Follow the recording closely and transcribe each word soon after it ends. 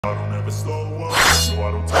I don't ever slow up, no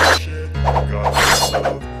I don't take shit. I got no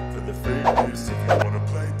love for the fakeness. If you wanna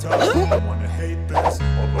play tough, I wanna hate this,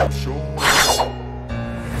 although show up.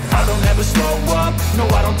 I don't ever slow up, no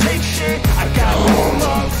I don't take shit. I got no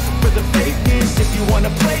love for the fakeness. If you wanna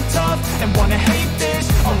play tough and wanna hate this,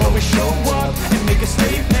 I'll always show up and make a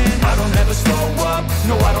statement. I don't ever slow up,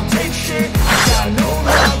 no I don't take shit. I got no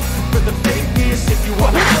love for the fakeness. If you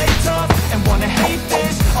wanna play tough and wanna hate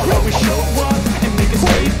this, I'll always show up and make a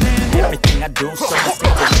statement. Everything I do, so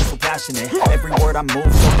instinctive, so passionate. Every word I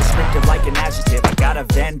move, so descriptive like an adjective. I got a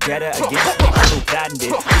vendetta against people who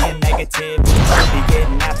patented being negative, you should be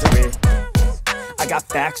getting after it. I got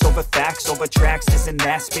facts over tracks, this and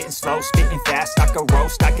that. Spitting slow, spitting fast, I could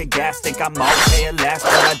roast, I could gas. Think I'm okay at last,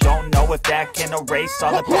 but I don't know if that can erase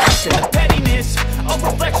all the past. And the pettiness, a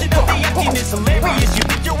reflection of the emptiness. Hilarious, you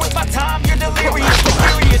think you're with my time, you're delirious.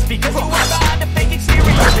 Mysterious, because you are behind a fake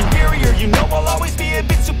exterior. Inferior, you know I'll always be a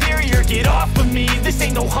bit superior. Get off of me, this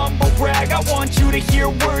ain't no humble brag. I want you to hear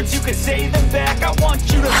words, you can say them back. I want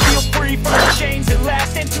you to feel free from the chains at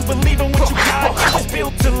last, and to believe in what you got, it was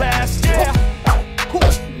built to last, yeah.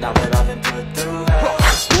 Now that I've been put through hell,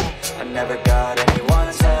 I never got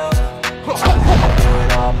anyone's help. I had to do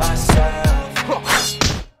it all myself.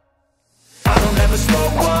 I don't ever slow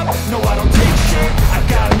up, no I don't take shit. I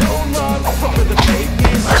got no love for the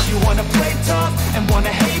fakeness. If you wanna play tough and wanna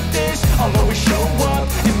hate this, I'll always show up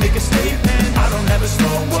and make a statement. I don't ever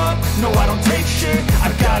slow up, no I don't take shit. I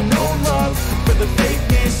got no love for the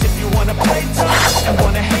fakeness. If you wanna play tough and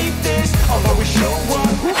wanna hate this, I'll always show up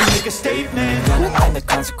and make a statement. Gonna learn the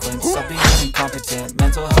consequence of being incompetent.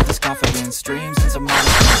 Mental health is confidence, dreams into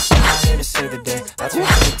management. I'm not here to save the day, that's what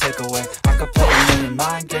you take away. I could play a million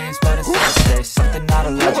mind games, but instead I say something not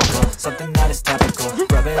illogical, something that is topical.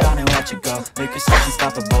 Rub it on and watch it go, make yourself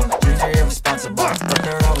unstoppable. Dreams are irresponsible, but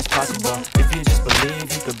they're always possible. If you just believe,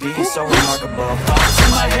 you could be so remarkable. Thoughts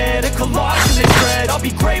in my head, a collage in this dread. I'll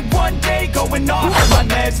be great one day, going off of my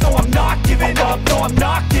meds. No, I'm not giving up, no, I'm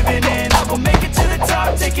not giving in. I will make it to the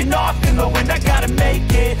top, taking off in the wind. I gotta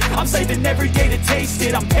make it, I'm saving every day to taste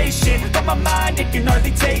it. I'm patient, but my mind, it can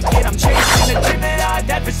hardly take it. I'm chasing a dream that I've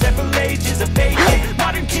had for several ages. A vacant,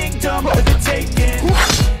 modern kingdom for the taking.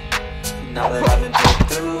 Now that I've been put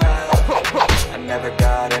through hell, I never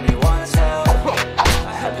got anyone's help.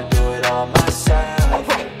 I had to do it all myself.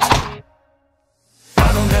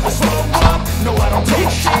 I don't ever slow up, no I don't take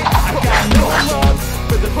shit. I got no love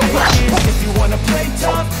for the fakeness. If you wanna play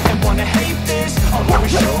tough and wanna hate this, I'll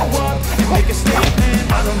always show up and make a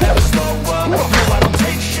statement. I don't ever slow up, no I don't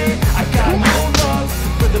take shit. I got no love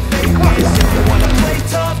for the fakeness. If you wanna play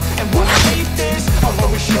tough and wanna hate this, I'll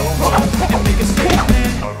always show up and make a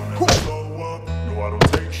statement. I don't ever slow up, no I don't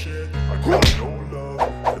take shit. I got no love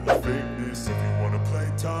for the fakeness. If you wanna play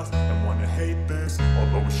tough and wanna hate this,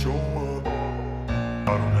 I'll always show up.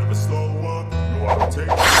 I don't ever slow up, no I don't take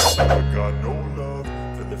shit. I got no love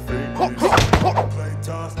for the fakeness. If you wanna play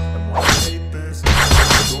tough and wanna hate this,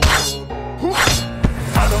 I'll show up.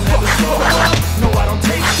 I don't ever slow up, no I don't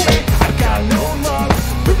take shit. I got no love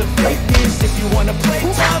for the fakeness. If you wanna play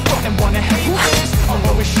tough and wanna hate this, I'll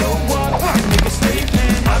always show up and make a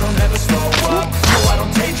statement. I don't ever slow up, no I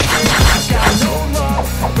don't take shit. I got no love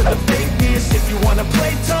for the fakeness. If you wanna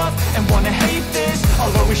play tough and wanna hate this,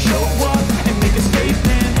 I'll always show up and make a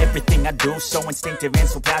statement. Everything I do, so instinctive and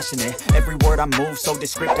so passionate. Every word I move, so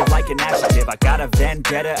descriptive like an adjective. I got a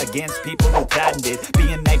vendetta against people who patented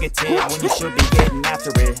being negative when you should be getting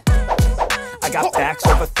after it. I got facts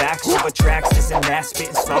over tracks, this and that.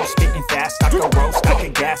 Spitting slow, spitting fast, I could roast, I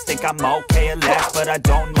could gas. Think I'm okay at last, but I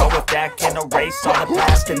don't know if that can erase all the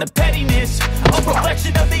past. And the pettiness, a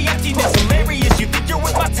reflection of the emptiness. Hilarious, you think you're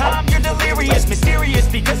with my time, you're delirious. Mysterious,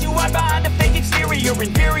 because you hide behind a fake exterior.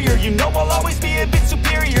 Inferior, you know I'll always be a bit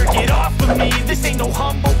superior. Get off of me, this ain't no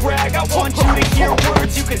humble brag. I want you to hear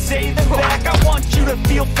words, you can say them back. I want you to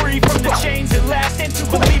feel free from the chains at last, and to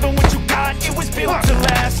believe in what you got, it was built to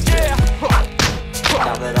last, yeah.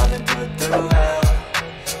 Now that I've been put through hell,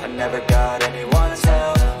 I never got anyone's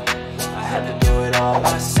help. I had to do it all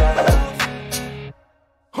myself.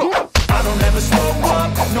 I don't ever slow up,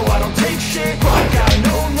 no I don't take shit. I got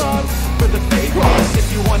no love for the fakeness. If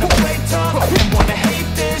you wanna play tough and wanna hate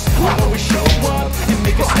this, I'll always show up and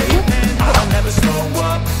make a statement. I don't ever slow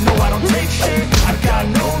up, no I don't take shit. I got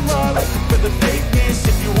no love for the fakeness.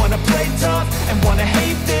 If you wanna play tough and wanna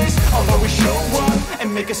hate this, I'll always show up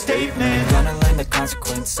and make a statement. Gonna learn the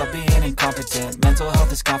consequence of being incompetent. incompetent. Mental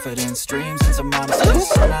health is confidence, dreams into modesty.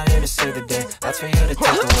 I'm not here to save the day, that's for you to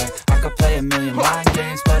take away. I could play a million mind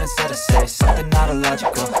games, but instead I say something not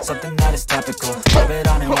illogical, something that is topical. Rub it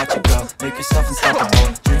on and watch it go, make yourself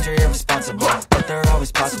unstoppable. Dreams are irresponsible, but they're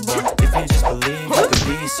always possible. If you just believe, you could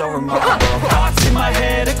be so remarkable. Thoughts in my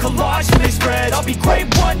head, a collage and they spread. I'll be great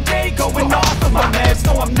one day, going off of my meds.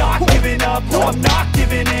 No, I'm not giving up, no, I'm not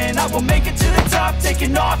giving in. I will make it to the top,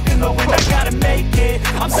 taking off in the wind. I gotta make it,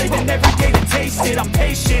 I'm saving every day to taste it. I'm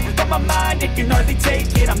patient, but my mind, it can hardly take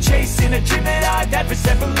it. I'm chasing a dream that I've had for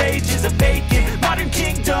several ages. A vacant, modern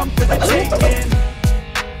kingdom for the taking.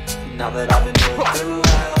 Now that I've been put through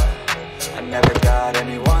hell, I never got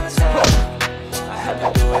anyone's help. I had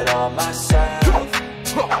to do it all myself.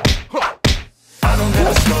 I don't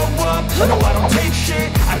ever slow up, no I don't take shit.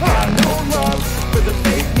 I got no love for the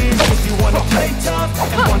fakeness. If you wanna play tough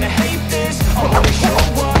and wanna hate this, I'll always show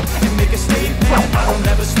up and make a statement. I don't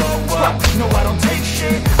ever slow up, no I don't take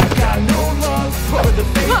shit. I got no love for the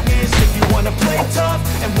fakeness. If you wanna play tough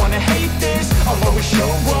and wanna hate this, I'll always show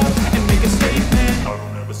up and make a statement. I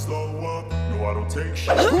don't ever slow up, no I don't take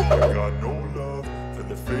shit. I got no love for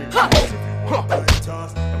the fakeness. If you wanna play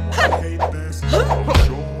tough and wanna hate this, I'll always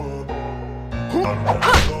show up. I don't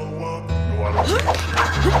ever slow up, no I don't take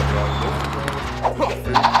shit. I got no love for the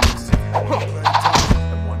fakeness. If you wanna play tough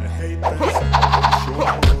and wanna hate this, I'll always show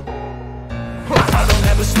up. I don't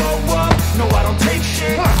ever slow up, no I don't take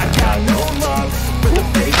shit. I got no love for the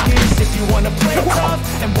fakeness. If you wanna play tough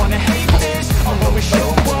and wanna hate this, I'll always show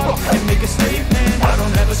up and make a statement. I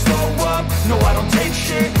don't ever slow up, no I don't take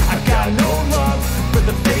shit. I got no love for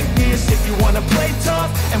the fakeness. If you wanna play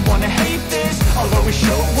tough and wanna hate this, I'll always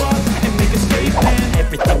show up and make a statement.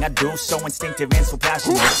 Everything I do so instinctive and so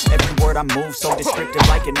passionate. Every word I move so descriptive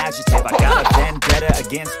like an adjective. I got a vendetta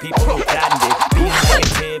against people who patented being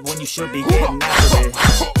negative when you should be getting after it.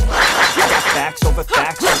 I got facts over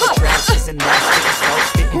tracks. Isn't that spitting slow,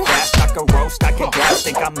 spitting fast? I could roast, I could gas.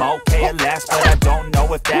 Think I'm okay at last, but I don't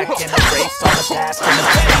know if that can erase all the past. And the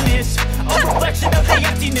pettiness, a reflection of the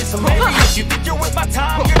emptiness. Hilarious, you think you're worth my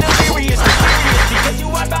time, you're delirious. Mysterious, because you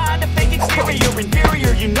hide behind a fake exterior.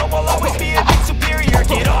 Inferior, you know I'll always be a bit superior.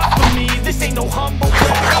 Get off of me, this ain't no humble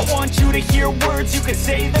brag. I want you to hear words, you can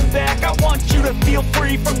say them back. I want you to feel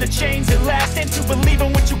free from the chains at last, and to believe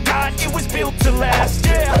in what you got, it was built to last,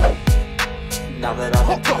 yeah. Now that I've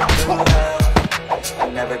been put through hell, I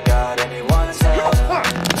never got anyone's help.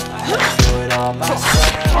 I had to do it all myself.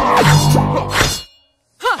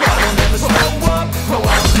 I don't ever slow up, no I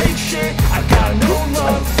don't take shit. I got no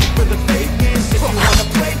love for the fakeness. If you wanna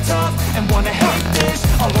play tough and wanna hate this,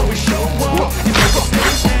 I'll always show up and make a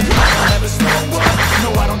statement. I don't ever slow up, no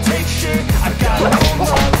I don't take shit. I got no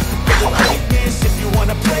love for the fakeness. If you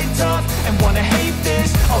wanna play tough and wanna hate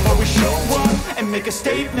this, I'll always show up and make a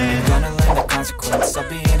statement. Gonna learn the consequence of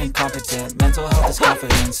being incompetent. Mental health is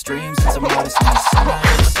confidence, dreams into modestness. I'm not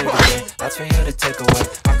here to save the day, that's for you to take away.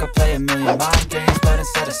 I could play a million mind games, but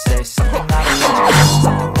instead I say something not illogical,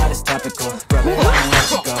 something that is topical. Rub it on and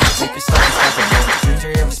let it go, make yourself unstoppable. Dreams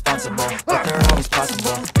are irresponsible, but they're always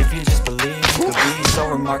possible. If you just believe, you could be so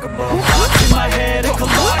remarkable. Thoughts in my head, a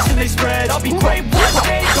collage and they spread. I'll be great one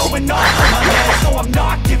day, going off of my meds. No, I'm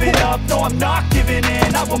not giving up, no, I'm not giving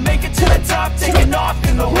in. I will make it to the top, taking off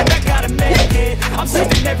in the wind. I gotta make it, I'm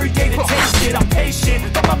saving every day to taste it. I'm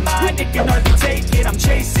patient, but my mind, it can hardly take it. I'm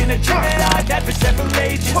chasing a dream that I've had for several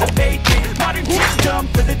ages. A vacant, modern kingdom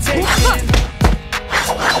for the taking.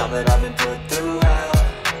 Now that I've been put through hell,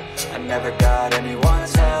 I never got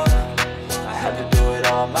anyone's help. I had to do it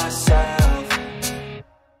all myself.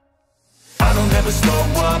 I don't ever slow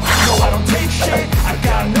up, no I don't take shit. I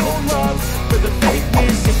got no love for the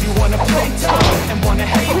fakeness. If you wanna play tough and wanna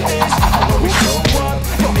hate this, I'll always show up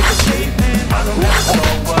and make a statement. I don't ever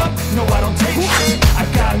slow up, no I don't take shit. I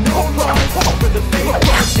got no love for the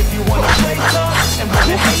fakeness. If you wanna play tough and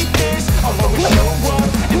wanna hate this, I'll always show up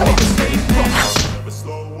and make a statement. I don't ever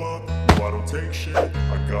slow up, no I don't take shit.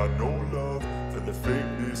 I got no love for the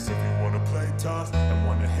fakeness. If you wanna play tough and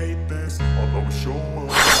wanna hate this, I'll always show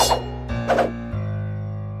up.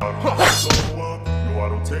 I don't ever slow up, no I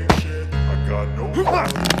don't take shit. I got no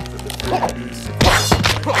love for the fakeness. If you wanna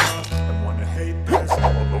play tough and wanna hate this,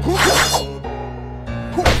 I'll always show up.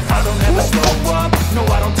 I don't ever slow up, no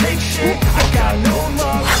I don't take shit. I got no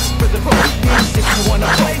love for the fakeness. If you wanna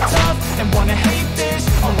play tough and wanna hate this,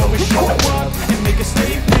 I'll always show up and make a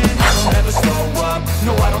statement. I don't ever slow up,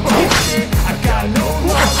 no I don't take shit. I got no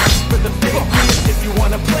love for the fakeness. If you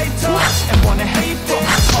wanna play tough and wanna hate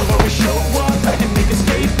this, I'll always show up and make a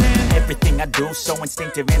statement. Everything I do so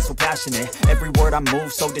instinctive and so passionate. Every word I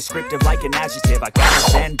move so descriptive like an adjective. I got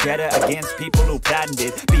a vendetta against people who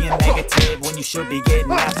patented being negative when you should be getting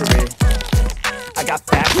after it. I got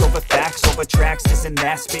facts over tracks, this and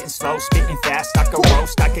that. Spitting slow, spitting fast, I could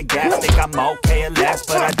roast, I could gas. Think I'm okay at last,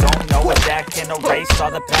 but I don't know if that can erase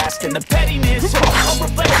all the past and the pettiness. I'm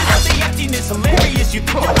reflecting on the emptiness, hilarious. You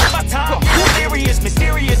think you're worth my time, you're delirious,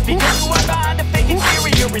 mysterious. Because you are behind a fake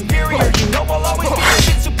exterior, inferior. You know I'll always be a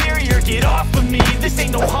bit superior. Get off of me, this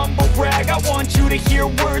ain't no humble brag. I want you to hear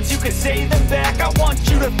words, you can say them back. I want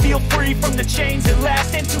you to feel free from the chains at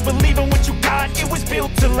last, and to believe in what you got, it was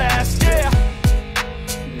built to last, yeah.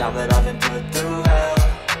 Now that I've been put through hell,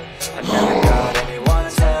 I never got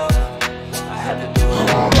anyone's help. I had to do it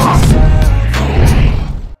all myself.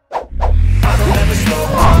 I don't ever slow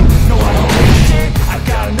up, no I don't take shit. I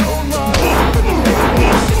got no love for the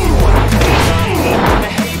fakeness. If you wanna play tough, you wanna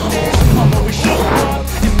hate this, I'll always show up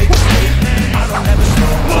and make a statement. I don't ever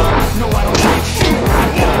slow up, no I don't take shit. I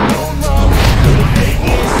got no love for the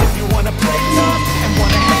fakeness. If you wanna play tough and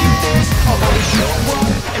wanna hate this, I'll always show up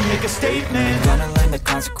and make a statement. Gonna learn the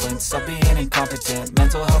consequence of being incompetent.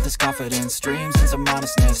 Mental health is confidence, dreams and some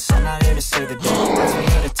honestness. I'm not here to say the day, that's for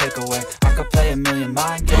you to take away. I could play a million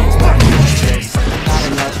mind games, but I'm here to say something not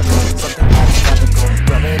illogical, something not illogical.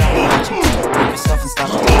 Rub it out logical, prove yourself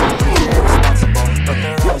unstoppable. You're irresponsible, but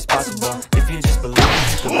they're always possible. If you just believe,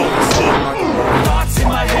 you could be so remarkable. Thoughts in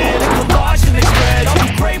my head, a collage and they spread. I'll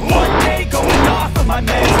be great one day, going off of my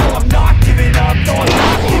meds. No, I'm not giving up, no, I'm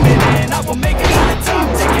not giving in. I will make it to the top,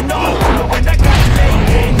 taking off from the wind I got to make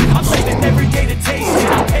it. I'm saving every day to taste it.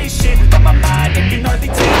 I'm patient, but my mind, it can hardly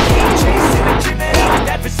take it. I'm chasing a dream that I've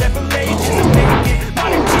had for several ages. I'm making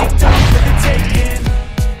modern kicked up for the taking.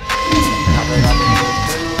 Now that I've been put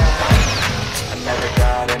through hell, I never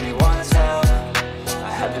got anyone's help.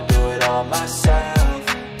 I had to do it all myself.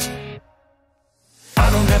 I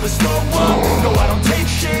don't ever slow up, no I don't take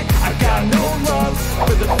shit. I got no love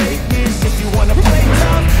for the fakeness. If you wanna play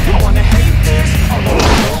tough, you wanna hate this, I'll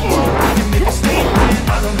always show up and make a statement.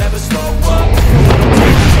 I don't ever slow up, no I don't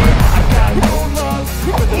take shit. I got no love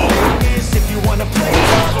for the fakeness. If you wanna play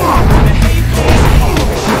tough, you wanna hate this, I'll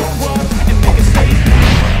always show up and make a statement.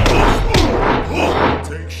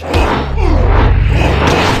 Take shit.